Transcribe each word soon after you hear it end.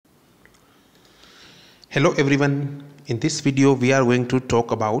Hello everyone, in this video we are going to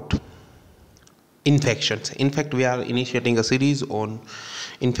talk about infections. In fact, we are initiating a series on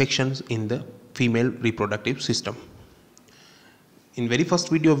infections in the female reproductive system. In very first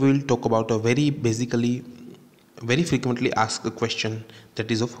video we will talk about a very frequently asked question, that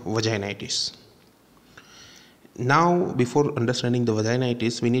is of vaginitis. Now before understanding the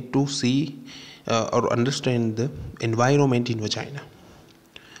vaginitis, we need to see or understand the environment in vagina.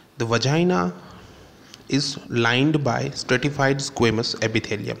 The vagina is lined by stratified squamous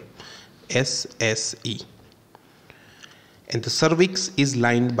epithelium, SSE, and the cervix is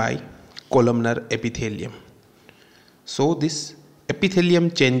lined by columnar epithelium. So this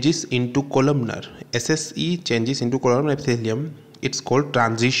epithelium changes into columnar, SSE changes into columnar epithelium. It's called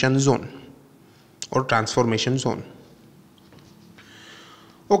transition zone or transformation zone.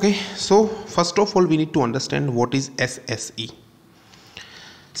 Okay, so first of all we need to understand what is SSE.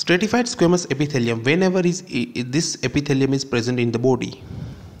 Stratified squamous epithelium, whenever this epithelium is present in the body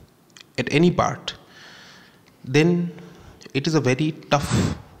at any part, then it is a very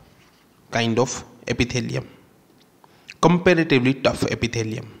tough kind of epithelium, comparatively tough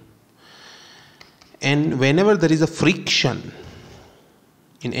epithelium, and whenever there is a friction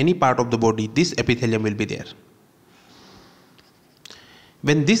in any part of the body, this epithelium will be there.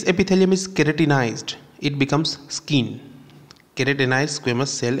 When this epithelium is keratinized, it becomes skin. Keratinized squamous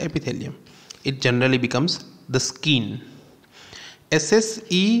cell epithelium, it generally becomes the skin.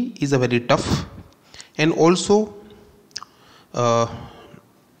 SSE is a very tough and also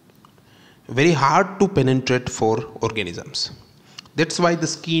very hard to penetrate for organisms. That's why the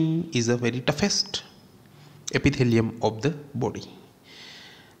skin is the very toughest epithelium of the body.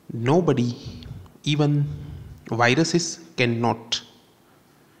 Nobody, even viruses, cannot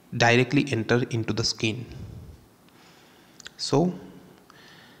directly enter into the skin. So,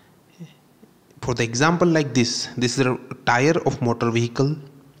 for the example like this is a tire of motor vehicle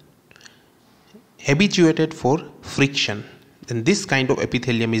habituated for friction. Then this kind of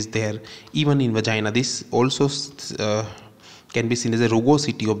epithelium is there even in vagina. This also can be seen as a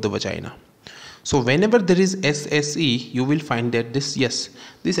rugosity of the vagina. So whenever there is SSE, you will find that this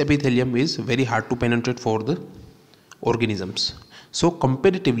epithelium is very hard to penetrate for the organisms. So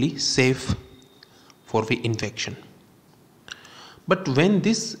comparatively safe for the infection. But when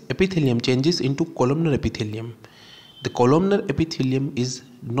this epithelium changes into columnar epithelium, the columnar epithelium is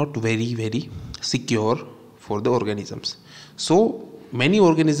not very secure for the organisms. So many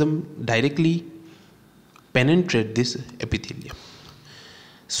organisms directly penetrate this epithelium.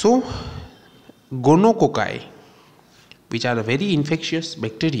 So gonococci, which are very infectious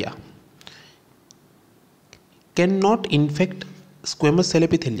bacteria, cannot infect squamous cell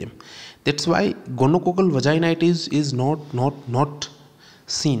epithelium. That's why gonococcal vaginitis is not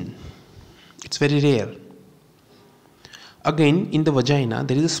seen. It's very rare. Again, in the vagina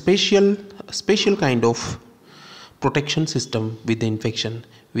there is a special kind of protection system with the infection,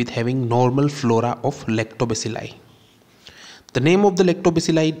 with having normal flora of lactobacilli. The name of the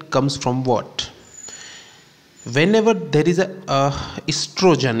lactobacilli comes from what? Whenever there is a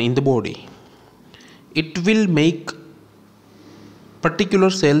estrogen in the body, it will make particular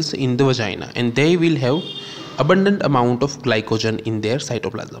cells in the vagina, and they will have abundant amount of glycogen in their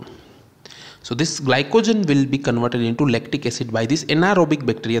cytoplasm. So this glycogen will be converted into lactic acid by this anaerobic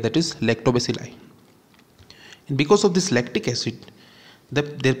bacteria, that is lactobacilli. And because of this lactic acid,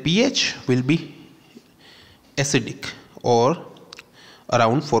 their pH will be acidic or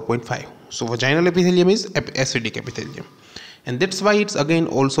around 4.5. So vaginal epithelium is acidic epithelium, and that's why it's again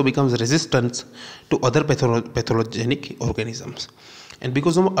also becomes resistant to other pathogenic organisms. And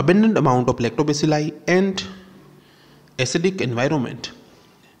because of abundant amount of lactobacilli and acidic environment,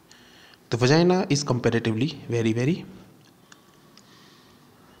 the vagina is comparatively very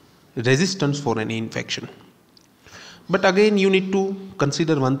resistant for any infection. But again, you need to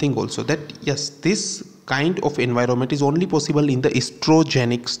consider one thing also, that yes, this kind of environment is only possible in the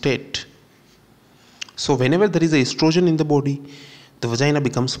estrogenic state. So whenever there is a estrogen in the body, the vagina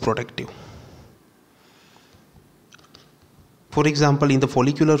becomes protective. For example, in the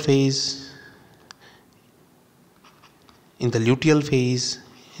follicular phase, in the luteal phase,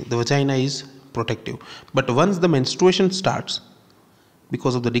 the vagina is protective. But once the menstruation starts,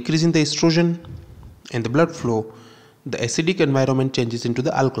 because of the decrease in the estrogen and the blood flow, the acidic environment changes into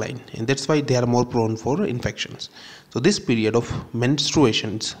the alkaline, and that's why they are more prone for infections. So this period of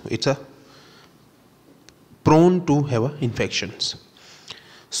menstruations, it's a prone to have infections.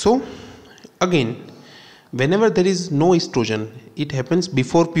 So again, whenever there is no estrogen, it happens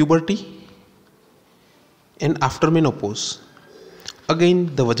before puberty and after menopause.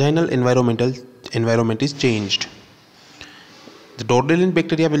 Again, the vaginal environment is changed. The dormant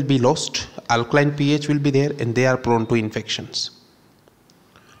bacteria will be lost, alkaline pH will be there, and they are prone to infections.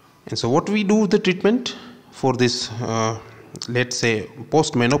 And so what we do the treatment for this, let's say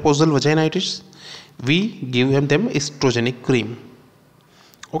postmenopausal vaginitis, we give them estrogenic cream.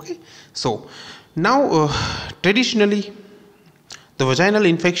 Okay, so now traditionally the vaginal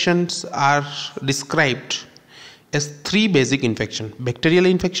infections are described as three basic infections: bacterial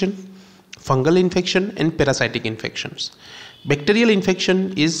infection, fungal infection, and parasitic infections. Bacterial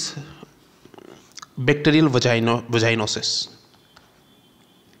infection is bacterial vaginosis.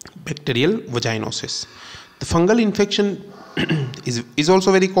 Bacterial vaginosis. The fungal infection is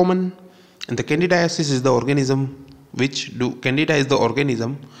also very common, and the Candidiasis is the organism Candida is the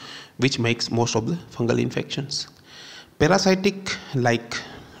organism which makes most of the fungal infections. Parasitic, like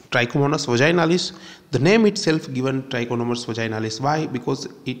Trichomonas vaginalis, the name itself given Trichomonas vaginalis. Why? Because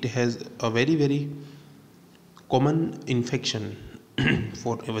it has a very common infection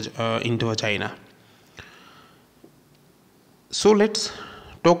for into vagina. So let's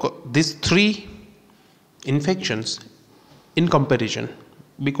talk these three infections in comparison,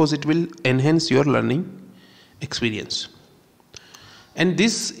 because it will enhance your learning experience. And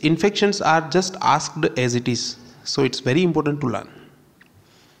these infections are just asked as it is, so it's very important to learn.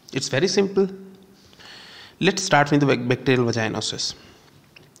 It's very simple. Let's start with the bacterial vaginosis,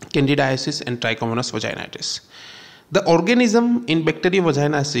 Candidiasis and Trichomonas vaginitis. The organism in bacterial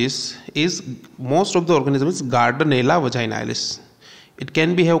vaginosis is, most of the organism is Gardnerella vaginalis. It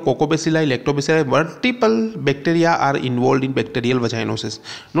can be have Coccobacilli, Lactobacilli, multiple bacteria are involved in bacterial vaginosis.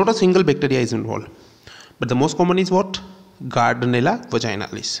 Not a single bacteria is involved. But the most common is what? Gardnerella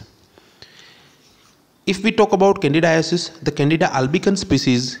vaginalis. If we talk about Candidiasis, the Candida albicans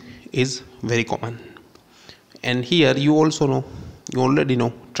species is very common. And here you already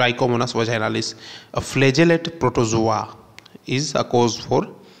know Trichomonas vaginalis, a flagellate protozoa, is a cause for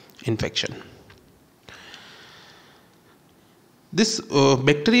infection. This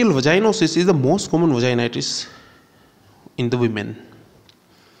bacterial vaginosis is the most common vaginitis in the women.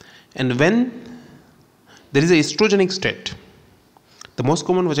 And when there is a estrogenic state, the most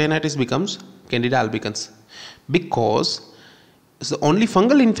common vaginitis becomes Candida albicans, because it's the only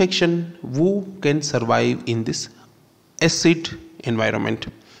fungal infection who can survive in this acid environment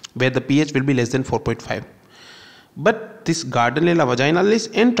where the pH will be less than 4.5. But this Gardnerella vaginalis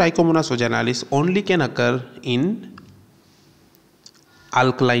and Trichomonas vaginalis only can occur in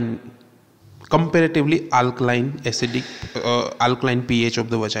alkaline, comparatively alkaline acidic alkaline pH of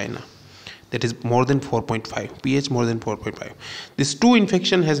the vagina, that is more than 4.5, pH more than 4.5. This two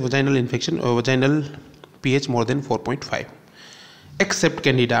infection has vaginal infection or vaginal pH more than 4.5, except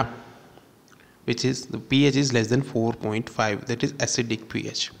Candida, which is the pH is less than 4.5, that is acidic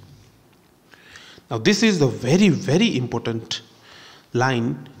pH. Now this is the very important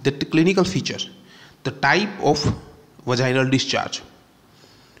line, that the clinical feature, the type of vaginal discharge.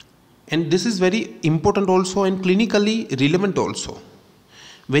 And this is very important also and clinically relevant also.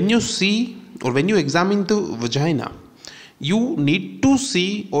 When you see or when you examine the vagina, you need to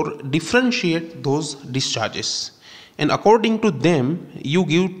see or differentiate those discharges, and according to them you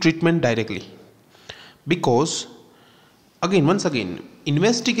give treatment directly. Because once again,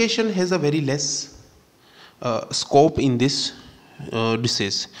 investigation has a very less scope in this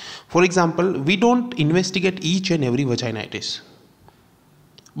disease. For example, we don't investigate each and every vaginitis.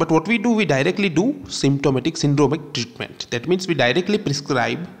 But what we do, we directly do symptomatic syndromic treatment. That means we directly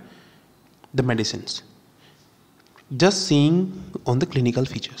prescribe the medicines, just seeing on the clinical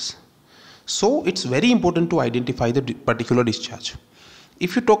features. So it's very important to identify the particular discharge.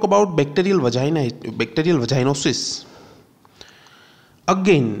 If you talk about bacterial vaginosis,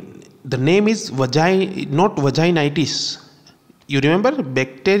 again the name is not vaginitis. You remember,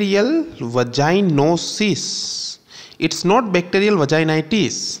 bacterial vaginosis. It's not bacterial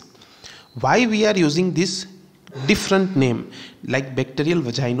vaginitis. Why we are using this different name like bacterial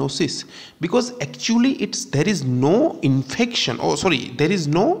vaginosis? Because actually there is no infection, there is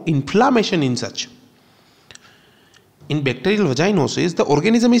no inflammation in such. In bacterial vaginosis, the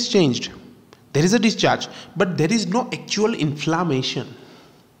organism is changed. There is a discharge, but there is no actual inflammation.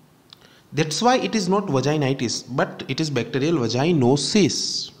 That's why it is not vaginitis, but it is bacterial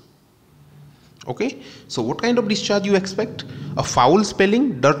vaginosis. Okay, so what kind of discharge you expect? A foul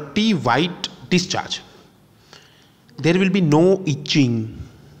smelling, dirty, white discharge. There will be no itching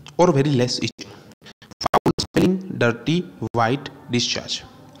or very less itching. Foul smelling, dirty, white discharge.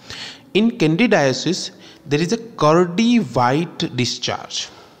 In Candidiasis, there is a curdy white discharge.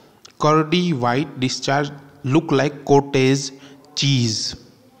 Curdy white discharge look like cottage cheese.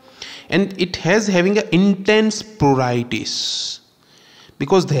 and it has having an intense pruritus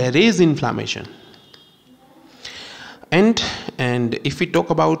because there is inflammation. And if we talk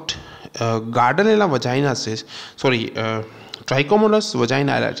about Gardnerella vaginosis, Trichomonas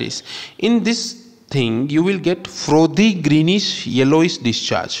Vaginitis, in this thing you will get frothy greenish yellowish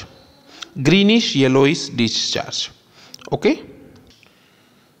discharge. Okay,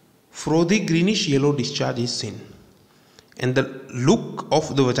 frothy greenish yellow discharge is seen, and the look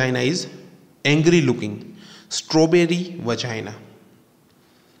of the vagina is angry looking, strawberry vagina,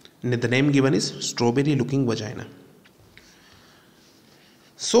 and the name given is strawberry looking vagina.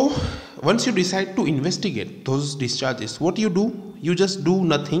 So once you decide to investigate those discharges, what you do? You just do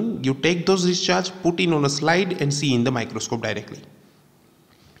nothing. You take those discharge, put in on a slide and see in the microscope directly.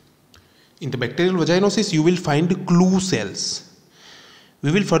 In the bacterial vaginosis, you will find clue cells.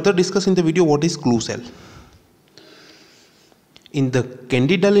 We will further discuss in the video what is clue cell. In the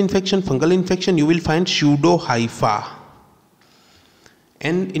candidal infection, fungal infection, you will find pseudohypha.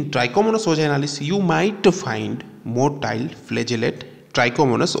 And in Trichomonas vaginalis, you might find motile flagellate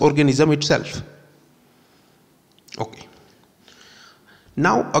Trichomonas organism itself. Okay.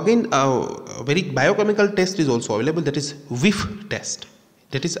 Now again, a very biochemical test is also available, that is Whiff test.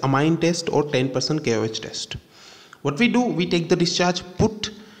 That is amine test or 10% KOH test. What we do, we take the discharge,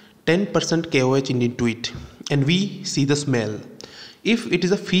 put 10% KOH into it, and we see the smell. If it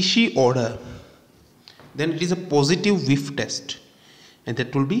is a fishy odor, then it is a positive Whiff test, and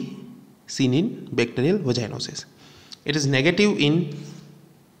that will be seen in bacterial vaginosis. It is negative in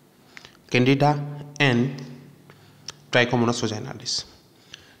Candida and Trichomonas vaginalis.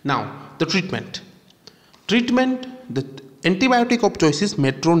 Now the treatment. The antibiotic of choice is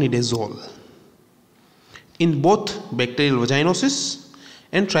metronidazole in both bacterial vaginosis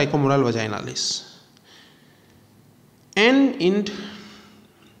and Trichomonas vaginalis. And in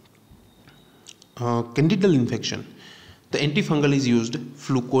candidal infection, the antifungal is used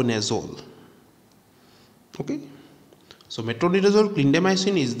fluconazole. Okay. So metronidazole,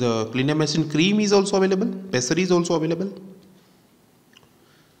 clindamycin is the clindamycin cream is also available. Pessary is also available.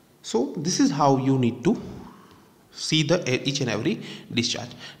 So this is how you need to see the each and every discharge.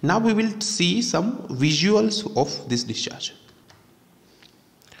 Now we will see some visuals of this discharge.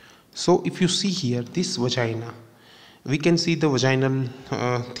 So if you see here this vagina, we can see the vaginal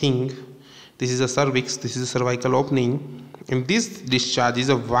thing. This is a cervix, this is a cervical opening, and this discharge is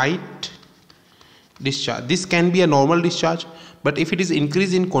a white discharge. This can be a normal discharge, but if it is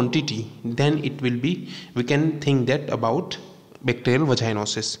increased in quantity, then it will be, we can think that about bacterial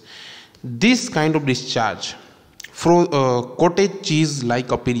vaginosis. This kind of discharge, cottage cheese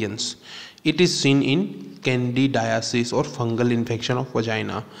like appearance, it is seen in Candidiasis or fungal infection of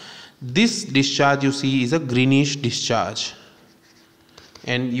vagina. This discharge you see is a greenish discharge,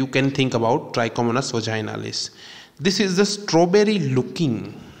 and you can think about Trichomonas vaginalis. This is the strawberry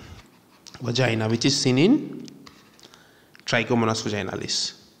looking vagina which is seen in Trichomonas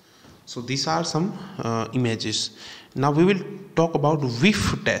vaginalis. So these are some images. Now we will talk about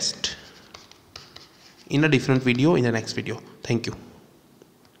Whiff test in a different video in the next video. Thank you.